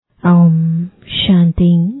ओम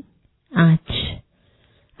शांति। आज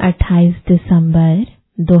 28 दिसंबर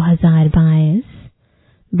 2022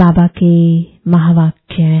 बाबा के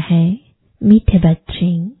महावाक्य है। मीठे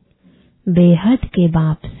बच्चे, बेहद के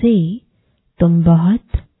बाप से तुम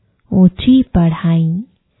बहुत ऊंची पढ़ाई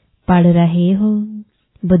पढ़ रहे हो।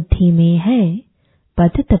 बुद्धि में है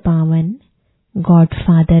पतित पावन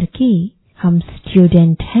गॉडफादर की हम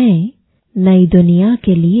स्टूडेंट हैं। नई दुनिया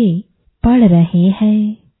के लिए पढ़ रहे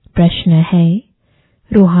हैं। प्रश्न है,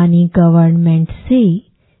 रूहानी गवर्नमेंट से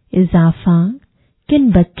इजाफा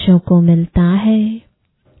किन बच्चों को मिलता है?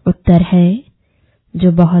 उत्तर है,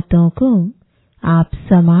 जो बहुतों को आप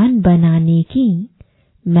समान बनाने की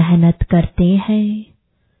मेहनत करते हैं,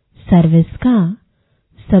 सर्विस का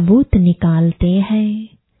सबूत निकालते हैं।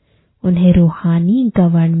 उन्हें रूहानी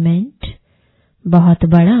गवर्नमेंट बहुत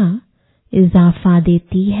बड़ा इजाफा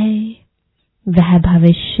देती है। वह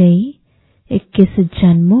भविष्य 21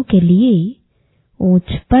 जन्मों के लिए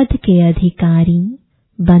उच्च पद के अधिकारी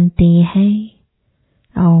बनते हैं।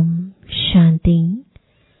 ओम शांति।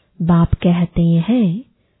 बाप कहते हैं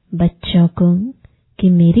बच्चों को कि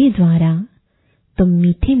मेरे द्वारा तुम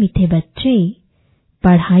मीठे मीठे बच्चे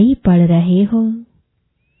पढ़ाई पढ़ रहे हो।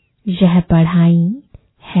 यह पढ़ाई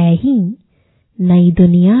है ही नई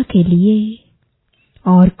दुनिया के लिए,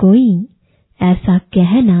 और कोई ऐसा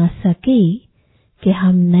कह ना सके कि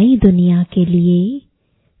हम नई दुनिया के लिए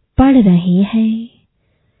पढ़ रहे हैं।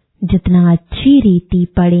 जितना अच्छी रीति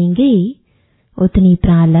पढ़ेंगे उतनी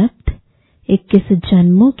प्रारब्ध 21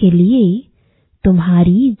 जन्मों के लिए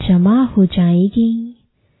तुम्हारी जमा हो जाएगी।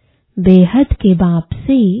 बेहद के बाप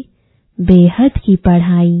से बेहद की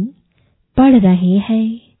पढ़ाई पढ़ रहे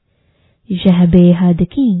हैं। यह बेहद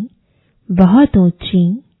की बहुत ऊंची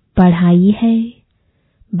पढ़ाई है।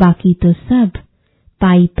 बाकी तो सब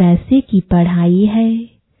पाई पैसे की पढ़ाई है।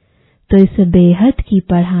 तो इस बेहद की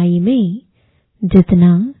पढ़ाई में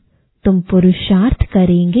जितना तुम पुरुषार्थ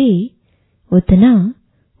करेंगे उतना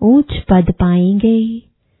ऊंच पद पाएंगे।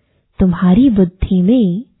 तुम्हारी बुद्धि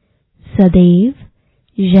में सदैव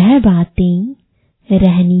यह बातें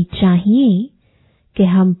रहनी चाहिए कि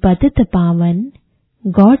हम पतित पावन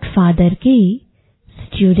गॉडफादर के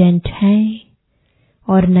स्टूडेंट हैं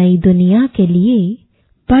और नई दुनिया के लिए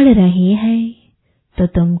पढ़ रहे हैं। तो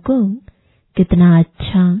तुमको कितना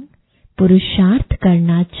अच्छा पुरुषार्थ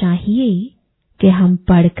करना चाहिए कि हम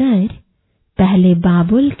पढ़कर पहले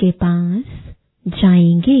बाबुल के पास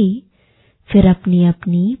जाएंगे, फिर अपनी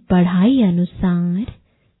अपनी पढ़ाई अनुसार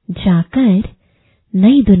जाकर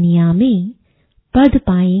नई दुनिया में पद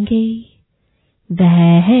पाएंगे। वह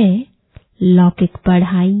है लौकिक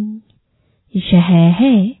पढ़ाई, यह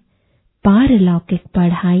है पारलौकिक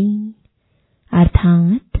पढ़ाई,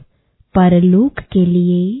 अर्थात परलोक के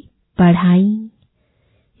लिए पढ़ाई।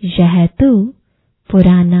 यह तो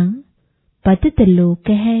पुराना पतित लोक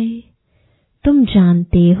है। तुम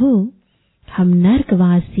जानते हो हम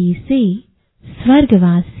नरकवासी से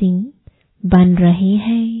स्वर्गवासी बन रहे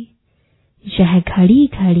हैं। यह घड़ी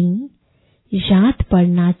घड़ी याद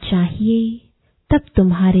पड़ना चाहिए, तब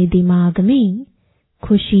तुम्हारे दिमाग में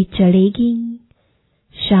खुशी चढ़ेगी।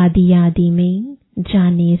 शादी आदि में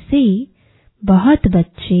जाने से बहुत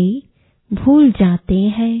बच्चे भूल जाते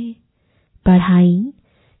हैं। पढ़ाई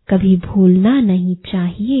कभी भूलना नहीं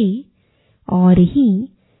चाहिए और ही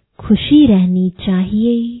खुशी रहनी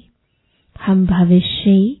चाहिए। हम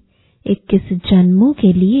भविष्य 21 जन्मों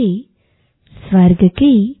के लिए स्वर्ग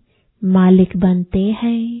के मालिक बनते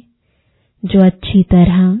हैं। जो अच्छी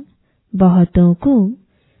तरह बहुतों को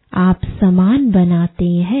आप समान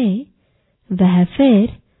बनाते हैं, वह फिर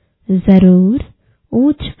जरूर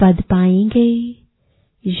उच्च पद पाएंगे।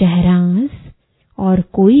 यह राज और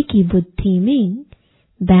कोई की बुद्धि में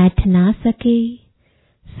बैठ ना सके।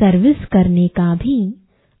 सर्विस करने का भी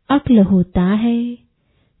अक्ल होता है।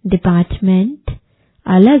 डिपार्टमेंट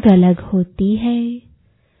अलग अलग होती है।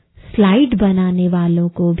 स्लाइड बनाने वालों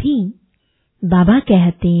को भी बाबा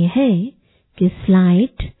कहते हैं कि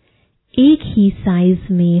स्लाइड एक ही साइज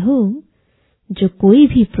में हो, जो कोई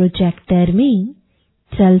भी प्रोजेक्टर में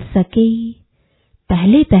चल सके।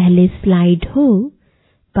 पहले पहले स्लाइड हो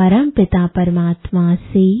परम पिता परमात्मा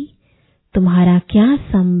से तुम्हारा क्या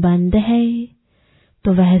संबंध है,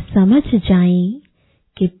 तो वह समझ जाए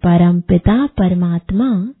कि परम पिता परमात्मा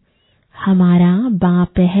हमारा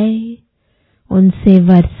बाप है। उनसे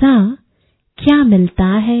वर्षा क्या मिलता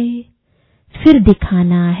है, फिर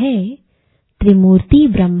दिखाना है त्रिमूर्ति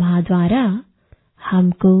ब्रह्मा द्वारा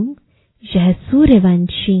हमको यह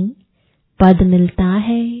सूर्यवंशी पद मिलता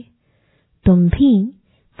है। तुम भी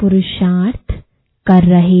पुरुषार्थ कर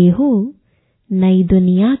रहे हो नई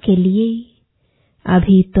दुनिया के लिए।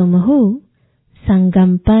 अभी तुम हो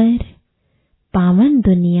संगम पर पावन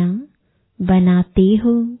दुनिया बनाते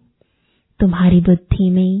हो। तुम्हारी बुद्धि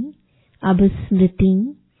में अब स्मृति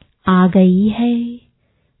आ गई है।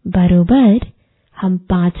 बरोबर हम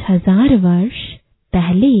 5000 वर्ष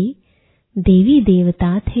पहले देवी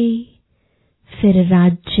देवता थे, फिर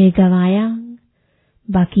राज्य गवाया,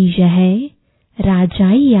 बाकी यह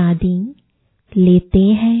राजाई आदि लेते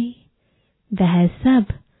हैं। वह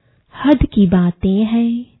सब हद की बातें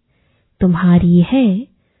हैं। तुम्हारी है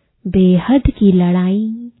बेहद की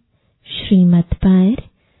लड़ाई। श्रीमत पर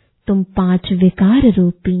तुम 5 विकार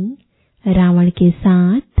रूपी रावण के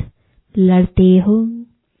साथ लड़ते हो।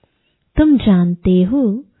 तुम जानते हो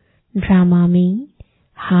ड्रामा में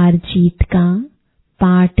हार जीत का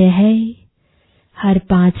पाठ है। हर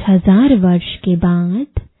 5000 वर्ष के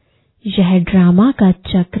बाद यह ड्रामा का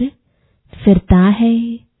चक्र फिरता है।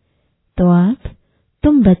 तो अब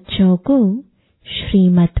तुम बच्चों को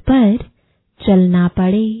श्रीमत पर चलना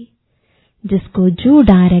पड़े। जिसको जो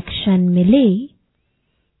डायरेक्शन मिले,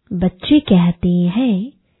 बच्चे कहते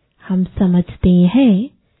हैं हम समझते हैं,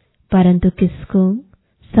 परंतु किसको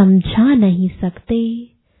समझा नहीं सकते।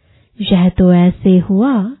 यह तो ऐसे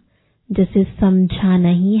हुआ जैसे समझा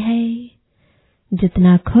नहीं है।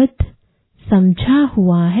 जितना खुद समझा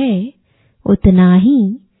हुआ है उतना ही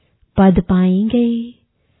पद पाएंगे।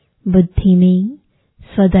 बुद्धि में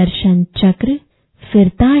स्वदर्शन चक्र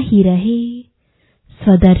फिरता ही रहे।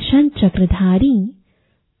 स्वदर्शन चक्रधारी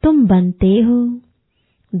तुम बनते हो।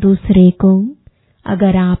 दूसरे को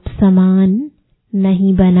अगर आप समान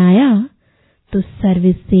नहीं बनाया तो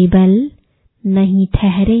सर्विसेबल नहीं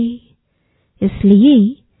ठहरे। इसलिए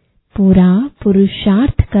पूरा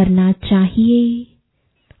पुरुषार्थ करना चाहिए।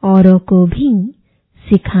 औरों को भी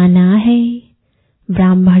सिखाना है।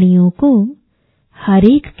 ब्राह्मणियों को हर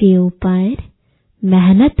एक के ऊपर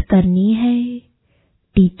मेहनत करनी है।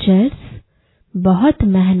 टीचर्स बहुत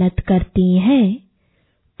मेहनत करती हैं,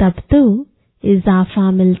 तब तो इजाफा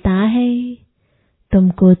मिलता है।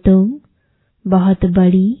 तुमको तो बहुत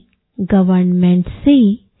बड़ी गवर्नमेंट से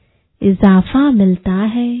इजाफा मिलता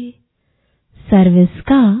है। सर्विस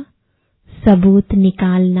का सबूत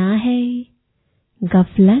निकालना है।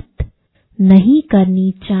 गफलत नहीं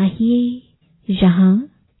करनी चाहिए। यहाँ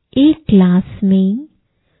एक क्लास में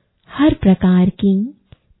हर प्रकार की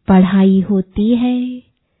पढ़ाई होती है।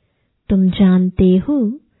 तुम जानते हो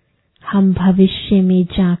हम भविष्य में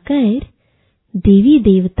जाकर देवी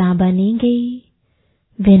देवता बनेंगे।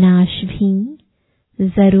 विनाश भी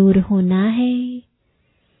जरूर होना है।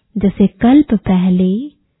 जैसे कल्प पहले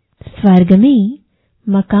स्वर्ग में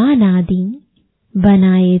मकान आदि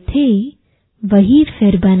बनाए थे, वही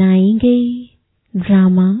फिर बनाएंगे।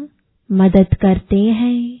 ड्रामा मदद करते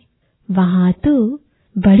हैं। वहां तो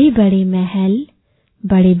बड़े बड़े महल,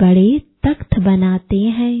 बड़े बड़े तख्त बनाते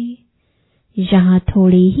हैं। यहाँ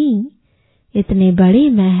थोड़े ही इतने बड़े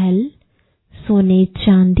महल सोने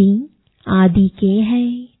चांदी आदि के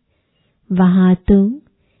हैं। वहां तो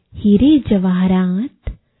हीरे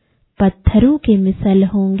जवाहरात पत्थरों के मिसल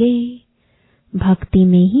होंगे। भक्ति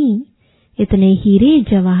में ही इतने हीरे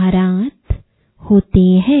जवाहरात होते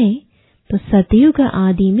हैं, तो सतयुग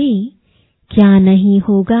आदि में क्या नहीं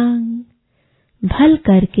होगा। भल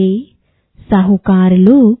करके साहूकार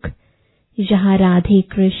लोग यहाँ राधे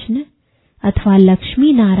कृष्ण अथवा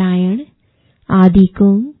लक्ष्मी नारायण आदि को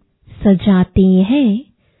सजाते हैं।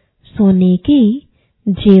 सोने के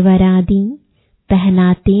जेवर आदि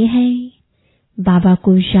पहनाते हैं। बाबा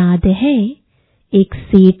को याद है, एक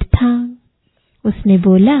सेठ था। उसने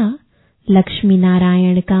बोला लक्ष्मी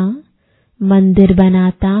नारायण का मंदिर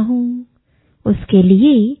बनाता हूँ, उसके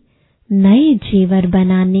लिए नए जेवर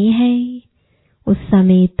बनाने हैं। उस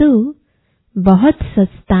समय तो बहुत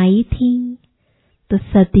सस्ताई थी। तो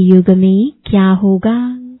सतयुग में क्या होगा।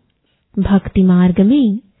 भक्ति मार्ग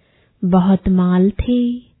में बहुत माल थे,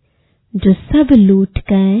 जो सब लूट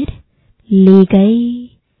कर ले गए।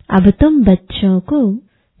 अब तुम बच्चों को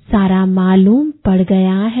सारा मालूम पड़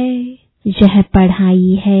गया है। यह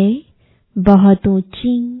पढ़ाई है बहुत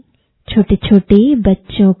ऊंची। छोटे छोटे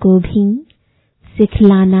बच्चों को भी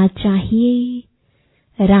सिखलाना चाहिए।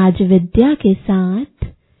 राज विद्या के साथ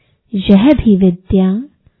यह भी विद्या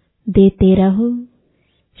देते रहो।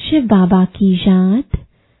 शिव बाबा की याद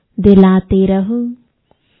दिलाते रहो।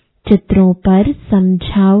 चित्रों पर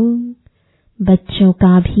समझाओ। बच्चों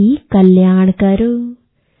का भी कल्याण करो।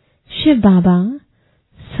 शिव बाबा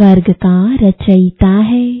स्वर्ग का रचयिता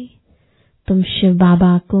है। तुम शिव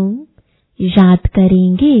बाबा को याद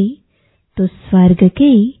करेंगे तो स्वर्ग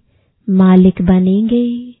के मालिक बनेंगे।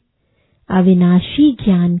 अविनाशी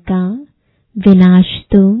ज्ञान का विनाश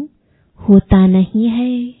तो होता नहीं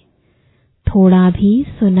है। थोड़ा भी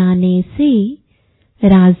सुनाने से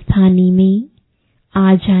राजधानी में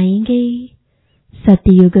आ जाएंगे।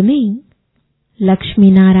 सतयुग में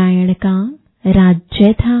लक्ष्मी नारायण का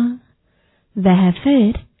राज्य था, वह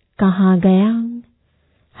फिर कहाँ गया?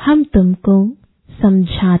 हम तुमको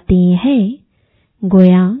समझाते हैं,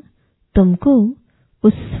 गोया तुमको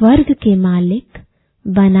उस स्वर्ग के मालिक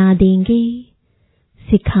बना देंगे।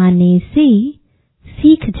 सिखाने से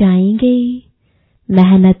सीख जाएंगे।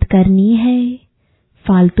 मेहनत करनी है,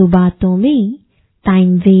 फालतू बातों में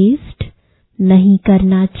टाइम वेस्ट नहीं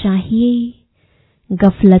करना चाहिए।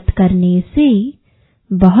 गफलत करने से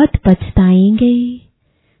बहुत पछताएंगे।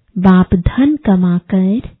 बाप धन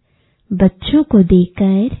कमाकर बच्चों को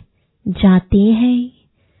देकर जाते हैं।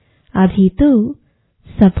 अभी तो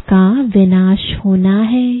सबका विनाश होना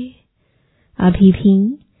है। अभी भी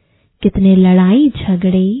कितने लड़ाई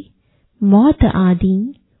झगड़े, मौत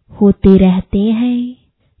आदि होते रहते हैं।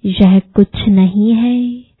 यह कुछ नहीं है।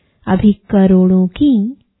 अभी करोड़ों की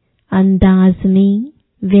अंदाज में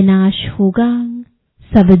विनाश होगा।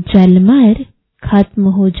 सब जलमर खत्म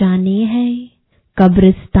हो जाने हैं।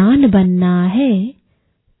 कब्रिस्तान बनना है,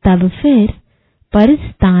 तब फिर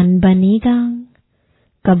परस्तान बनेगा।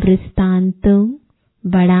 कब्रिस्तान तो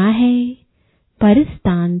बड़ा है,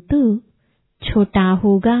 परस्तान तो छोटा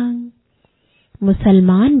होगा।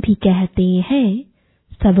 मुसलमान भी कहते हैं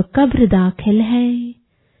सब कब्र दाखिल है।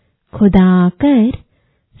 खुदा आकर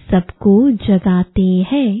सबको जगाते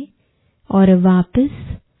हैं और वापस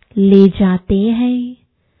ले जाते हैं।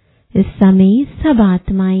 इस समय सब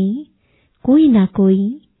आत्माएं कोई न कोई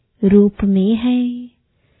रूप में है।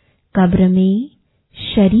 कब्र में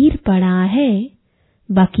शरीर पड़ा है,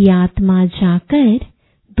 बाकी आत्मा जाकर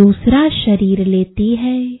दूसरा शरीर लेती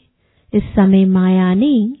है। इस समय माया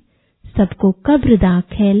ने सबको कब्र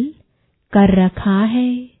दाखिल कर रखा है।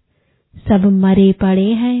 सब मरे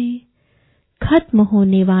पड़े हैं, खत्म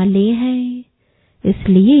होने वाले हैं।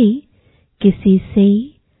 इसलिए किसी से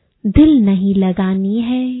दिल नहीं लगानी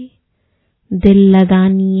है। दिल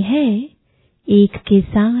लगानी है एक के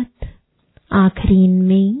साथ। आखिरी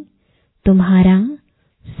में तुम्हारा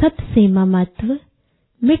सबसे ममत्व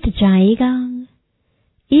मिट जाएगा।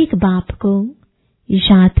 एक बाप को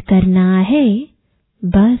याद करना है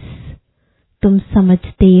बस। तुम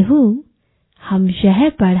समझते हो हम यह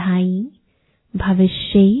पढ़ाई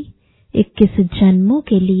भविष्य 21 जन्मों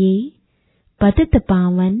के लिए पतित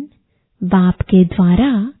पावन बाप के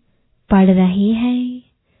द्वारा पढ़ रहे हैं।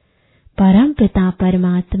 परम पिता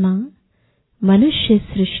परमात्मा मनुष्य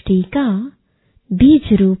सृष्टि का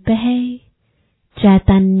बीज रूप है,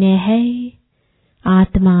 चैतन्य है।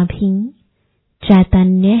 आत्मा भी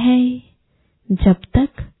चैतन्य है। जब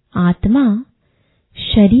तक आत्मा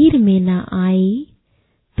शरीर में न आए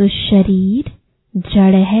तो शरीर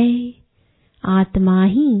जड़ है। आत्मा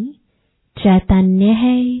ही चैतन्य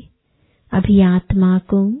है। अभी आत्मा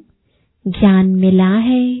को ज्ञान मिला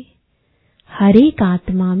है। हर एक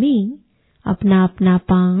आत्मा में अपना अपना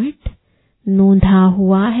पार्ट नोंधा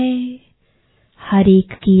हुआ है। हर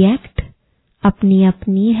एक की एक्ट अपनी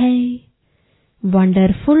अपनी है।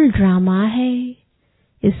 वंडरफुल ड्रामा है।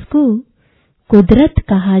 इसको कुदरत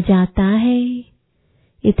कहा जाता है।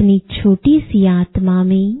 इतनी छोटी सी आत्मा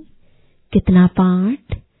में कितना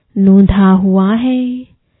पार्ट नोंधा हुआ है।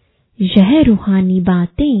 यह रूहानी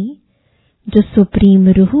बातें जो सुप्रीम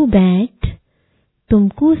रूह बैठ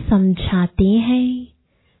तुमको समझाते हैं,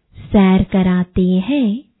 सैर कराते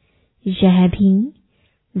हैं, यह भी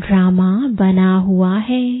ड्रामा बना हुआ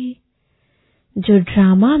है। जो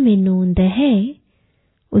ड्रामा में नोंद है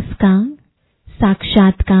उसका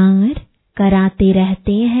साक्षात्कार कराते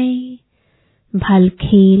रहते हैं। भल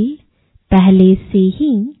खेल पहले से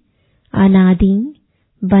ही अनादि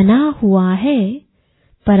बना हुआ है,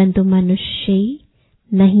 परंतु मनुष्य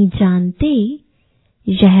नहीं जानते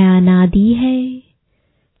यह अनादि है।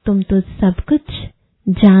 तुम तो सब कुछ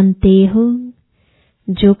जानते हो।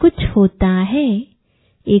 जो कुछ होता है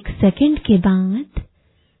 1 सेकंड के बाद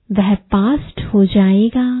वह पास्ट हो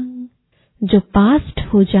जाएगा। जो पास्ट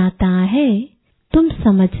हो जाता है तुम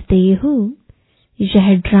समझते हो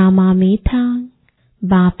यह ड्रामा में था।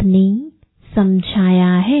 बाप ने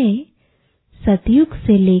समझाया है सतयुग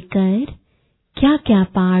से लेकर क्या क्या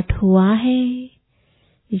पाठ हुआ है।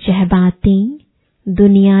 यह बातें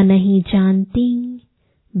दुनिया नहीं जानती।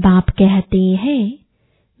 बाप कहते हैं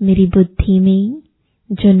मेरी बुद्धि में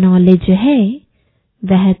जो नॉलेज है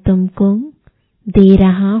वह तुमको दे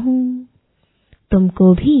रहा हूँ।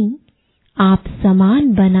 तुमको भी आप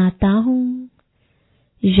समान बनाता हूँ।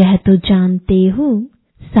 यह तो जानते हो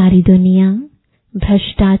सारी दुनिया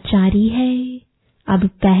भ्रष्टाचारी है। अब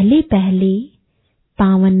पहले पहले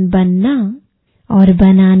पावन बनना और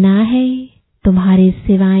बनाना है। तुम्हारे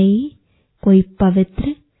सिवाय कोई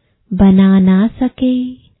पवित्र बना ना सके।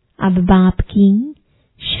 अब बाप की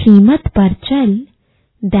श्रीमत पर चल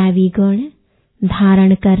दैवी गुण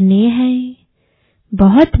धारण करने हैं।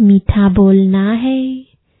 बहुत मीठा बोलना है,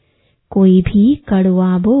 कोई भी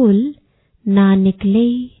कड़वा बोल ना निकले।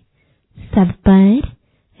 सब पर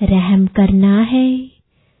रहम करना है।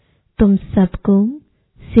 तुम सबको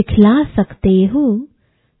सिखला सकते हो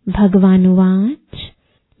भगवानुवाच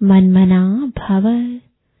मन मना भव।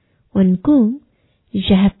 उनको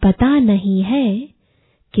यह पता नहीं है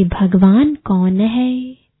कि भगवान कौन है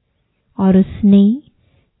और उसने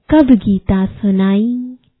कब गीता सुनाई।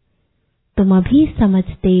 तुम अभी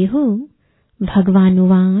समझते हो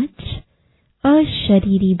भगवानुवाच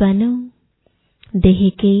अशरीरी बनो। देह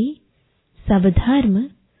के सब धर्म,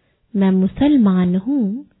 मैं मुसलमान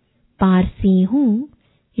हूँ, पारसी हूँ,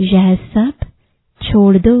 यह सब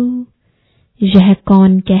छोड़ दो। यह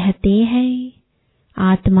कौन कहते हैं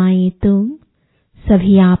आत्माएं तुम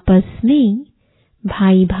सभी आपस में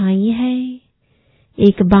भाई भाई है,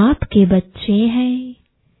 एक बाप के बच्चे हैं।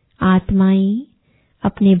 आत्माएं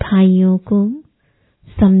अपने भाइयों को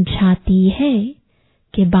समझाती है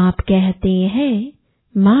कि बाप कहते हैं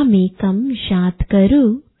मामेकम याद करो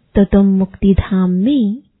तो तुम मुक्ति धाम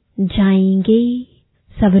में जाएंगे।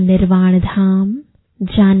 सब निर्वाण धाम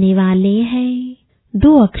जाने वाले हैं।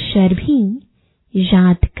 2 अक्षर भी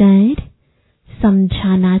याद कर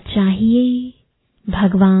समझाना चाहिए।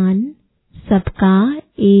 भगवान सबका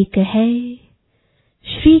एक है।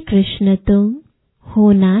 श्री कृष्ण तो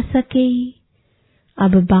हो ना सके।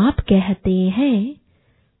 अब बाप कहते हैं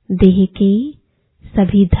देह के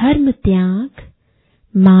सभी धर्म त्याग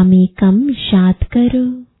मामेकम याद करो।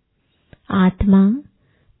 आत्मा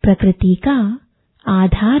प्रकृति का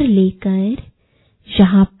आधार लेकर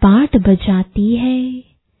यहाँ पाठ बजाती है।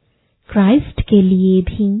 क्राइस्ट के लिए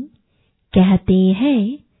भी कहते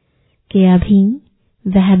हैं कि अभी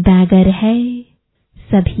वह बैगर है,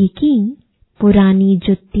 सभी की पुरानी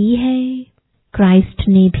जुत्ती है। क्राइस्ट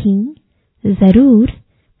ने भी जरूर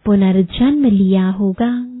पुनर्जन्म लिया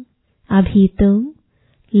होगा, अभी तो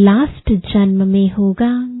लास्ट जन्म में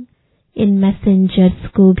होगा। इन मैसेंजर्स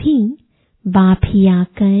को भी बाप ही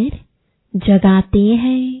आकर जगाते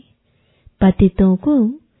हैं। पतितों को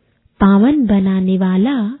पावन बनाने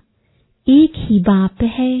वाला एक ही बाप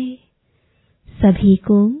है। सभी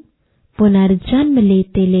को पुनर्जन्म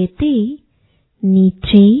लेते लेते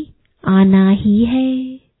नीचे आना ही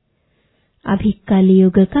है। अभी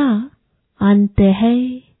कलयुग का अंत है।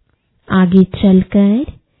 आगे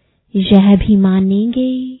चलकर यह भी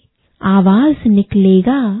मानेंगे, आवाज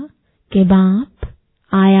निकलेगा कि बाप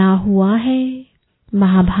आया हुआ है।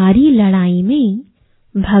 महाभारी लड़ाई में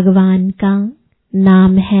भगवान का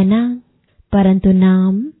नाम है ना, परंतु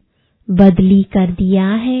नाम बदली कर दिया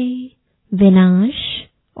है। विनाश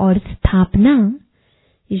और स्थापना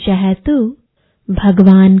यह तो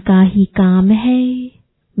भगवान का ही काम है।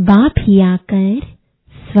 बाप ही आकर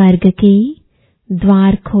स्वर्ग के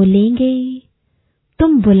द्वार खोलेंगे।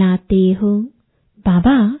 तुम बुलाते हो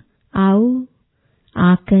बाबा आओ,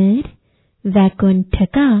 आकर वैकुंठ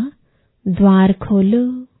का द्वार खोलो।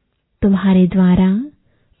 तुम्हारे द्वारा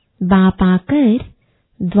बाप आकर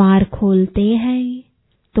द्वार खोलते हैं।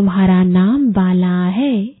 तुम्हारा नाम बाला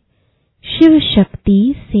है शिव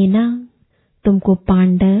शक्ति सेना। तुमको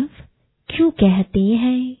पांडव क्यों कहते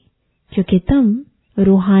हैं? क्योंकि तुम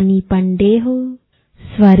रूहानी पंडे हो,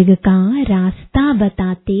 स्वर्ग का रास्ता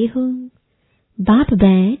बताते हो। बाप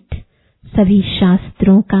बैठ सभी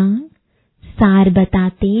शास्त्रों का सार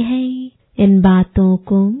बताते हैं। इन बातों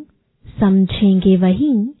को समझेंगे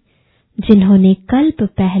वही जिन्होंने कल्प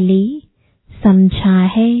पहले समझा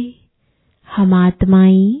है। हम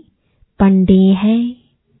आत्माएं पंडे हैं,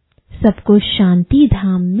 सबको शांति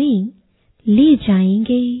धाम में ले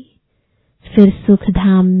जाएंगे, फिर सुख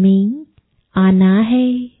धाम में आना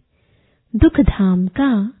है। दुख धाम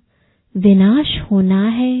का विनाश होना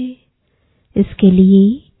है। इसके लिए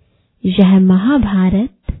यह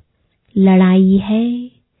महाभारत लड़ाई है।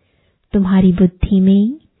 तुम्हारी बुद्धि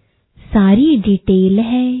में सारी डिटेल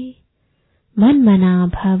है। मन मना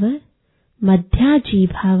भव, मध्याजी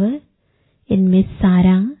भव, इनमें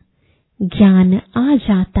सारा ज्ञान आ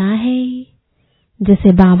जाता है।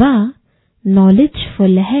 जैसे बाबा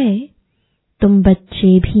नॉलेजफुल है, तुम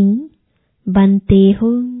बच्चे भी बनते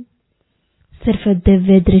हो। सिर्फ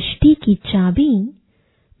दिव्य दृष्टि की चाबी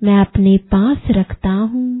मैं अपने पास रखता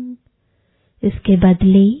हूँ। इसके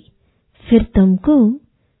बदले फिर तुमको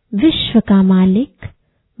विश्व का मालिक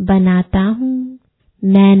बनाता हूँ।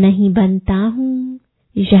 मैं नहीं बनता हूँ,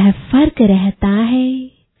 यह फर्क रहता है।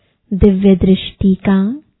 दिव्य दृष्टि का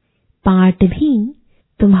पाठ भी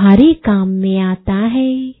तुम्हारे काम में आता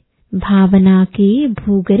है। भावना के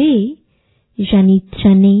भूगरे यानी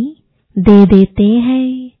चने दे देते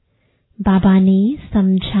हैं। बाबा ने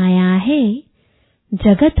समझाया है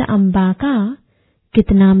जगत अम्बा का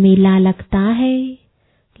कितना मेला लगता है,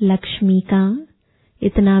 लक्ष्मी का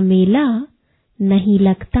इतना मेला नहीं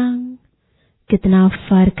लगता। कितना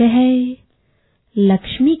फर्क है।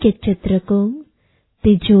 लक्ष्मी के चित्र को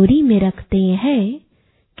तिजोरी में रखते हैं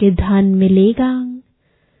कि धन मिलेगा,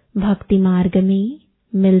 भक्ति मार्ग में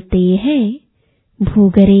मिलते हैं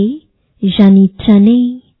भूगरे यानी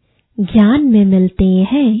चने, ज्ञान में मिलते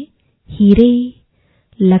हैं हीरे।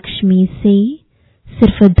 लक्ष्मी से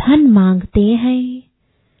सिर्फ धन मांगते हैं,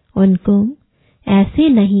 उनको ऐसे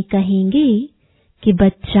नहीं कहेंगे कि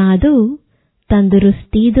बच्चा दो,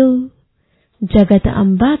 तंदुरुस्ती दो। जगत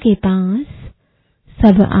अम्बा के पास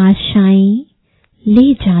सब आशाएं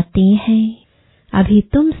ले जाते हैं। अभी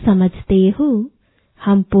तुम समझते हो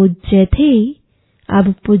हम पूज्य थे,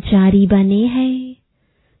 अब पुजारी बने हैं,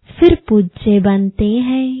 फिर पूज्य बनते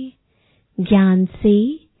हैं। ज्ञान से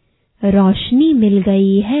रोशनी मिल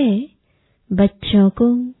गई है बच्चों को।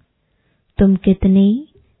 तुम कितने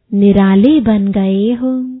निराले बन गए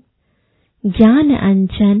हो। ज्ञान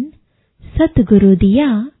अंजन सतगुरु दिया,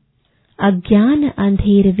 अज्ञान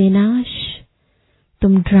अंधेर विनाश।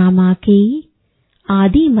 तुम ड्रामा के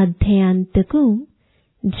आदि मध्य अंत को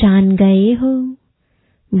जान गए हो।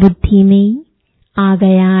 बुद्धि में आ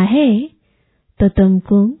गया है तो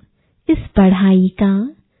तुमको इस पढ़ाई का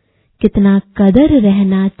कितना कदर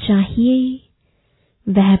रहना चाहिए।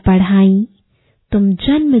 वह पढ़ाई तुम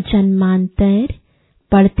जन्म जन्मांतर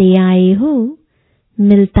पढ़ते आए हो।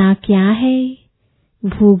 मिलता क्या है?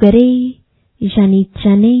 भूगरे यानी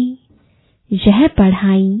चने। यह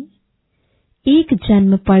पढ़ाई एक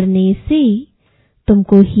जन्म पढ़ने से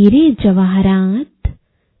तुमको हीरे जवाहरात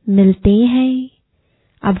मिलते हैं।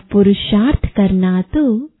 अब पुरुषार्थ करना तो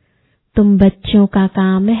तुम बच्चों का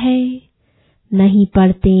काम है। नहीं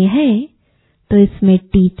पढ़ते हैं तो इसमें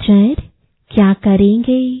टीचर क्या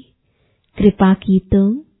करेंगे? कृपा की तो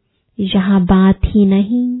यहाँ बात ही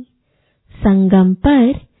नहीं। संगम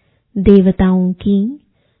पर देवताओं की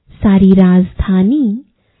सारी राजधानी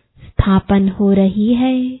स्थापन हो रही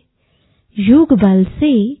है। योग बल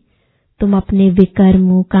से तुम अपने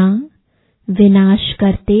विकर्मों का विनाश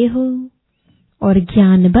करते हो और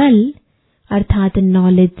ज्ञान बल अर्थात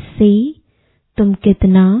नॉलेज से तुम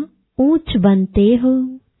कितना ऊंच बनते हो।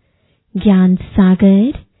 ज्ञान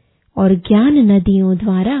सागर और ज्ञान नदियों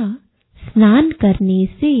द्वारा स्नान करने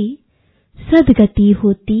से सद्गति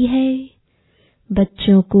होती है।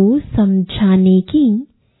 बच्चों को समझाने की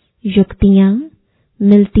युक्तियां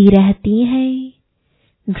मिलती रहती हैं।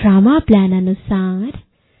 ड्रामा प्लान अनुसार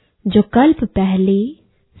जो कल्प पहले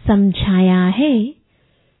समझाया है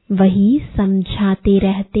वही समझाते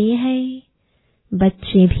रहते हैं।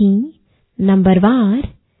 बच्चे भी नंबरवार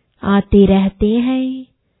आते रहते हैं।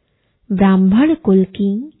 ब्राह्मण कुल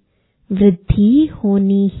की वृद्धि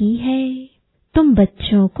होनी ही है। तुम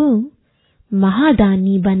बच्चों को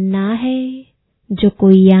महादानी बनना है। जो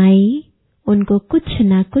कोई आए उनको कुछ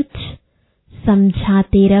न कुछ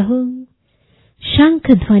समझाते रहो।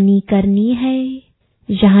 शंख ध्वनि करनी है।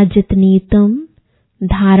 यहाँ जितनी तुम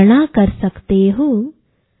धारणा कर सकते हो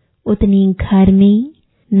उतनी घर में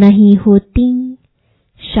नहीं होती।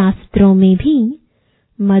 शास्त्रों में भी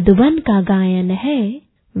मधुबन का गायन है,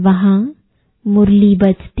 वहाँ मुरली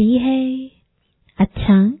बजती है।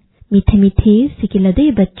 अच्छा, मीठे मीठे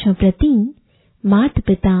सिकिलदे बच्चों प्रति माता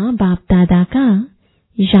पिता बाप दादा का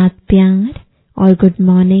याद प्यार और गुड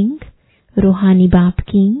मॉर्निंग। रूहानी बाप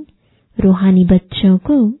की रूहानी बच्चों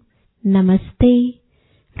को नमस्ते।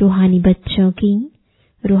 रूहानी बच्चों की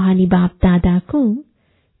रूहानी बाप दादा को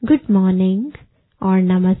गुड मॉर्निंग और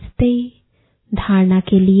नमस्ते। धारणा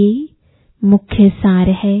के लिए मुख्य सार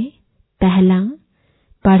है। पहला,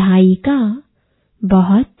 पढ़ाई का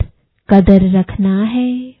बहुत कदर रखना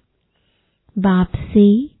है। बाप से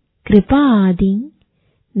कृपा आदि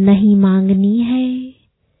नहीं मांगनी है।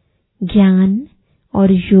 ज्ञान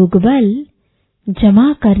और योग बल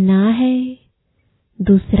जमा करना है।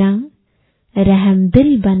 दूसरा, रहम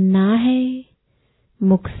दिल बनना है।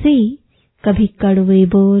 मुख से कभी कड़वे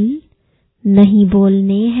बोल नहीं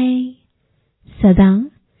बोलने हैं। सदा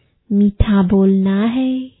मीठा बोलना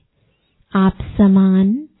है। आप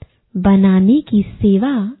समान बनाने की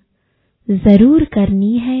सेवा जरूर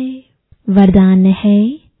करनी है। वरदान है,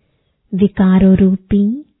 विकारों रूपी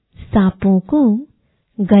सांपों को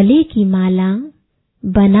गले की माला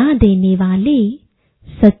बना देने वाले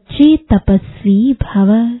सच्चे तपस्वी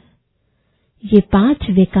भव। ये 5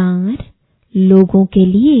 विकार लोगों के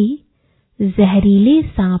लिए जहरीले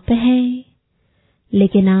सांप हैं,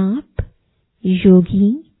 लेकिन आप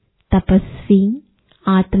योगी तपस्वी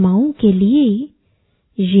आत्माओं के लिए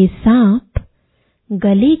ये सांप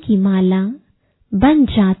गले की माला बन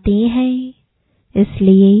जाते हैं।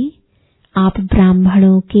 इसलिए आप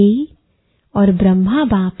ब्राह्मणों के और ब्रह्मा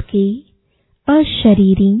बाप के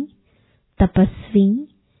अशरीरी तपस्वी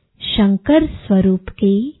शंकर स्वरूप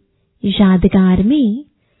के यादगार में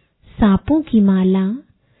सांपों की माला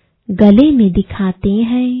गले में दिखाते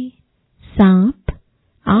हैं। सांप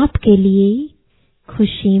आपके लिए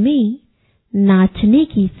खुशी में नाचने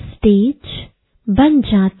की स्टेज बन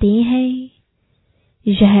जाते हैं।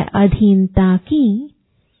 यह अधीनता की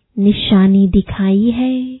निशानी दिखाई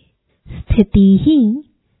है। स्थिति ही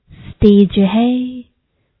स्टेज है।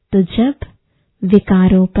 तो जब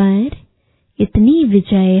विकारों पर इतनी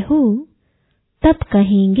विजय हो तब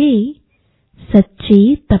कहेंगे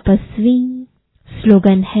सच्चे तपस्वी।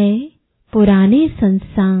 स्लोगन है, पुराने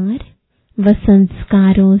संसार व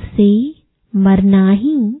संस्कारों से मरना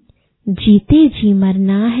ही जीते जी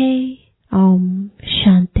मरना है। ओम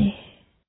शांति।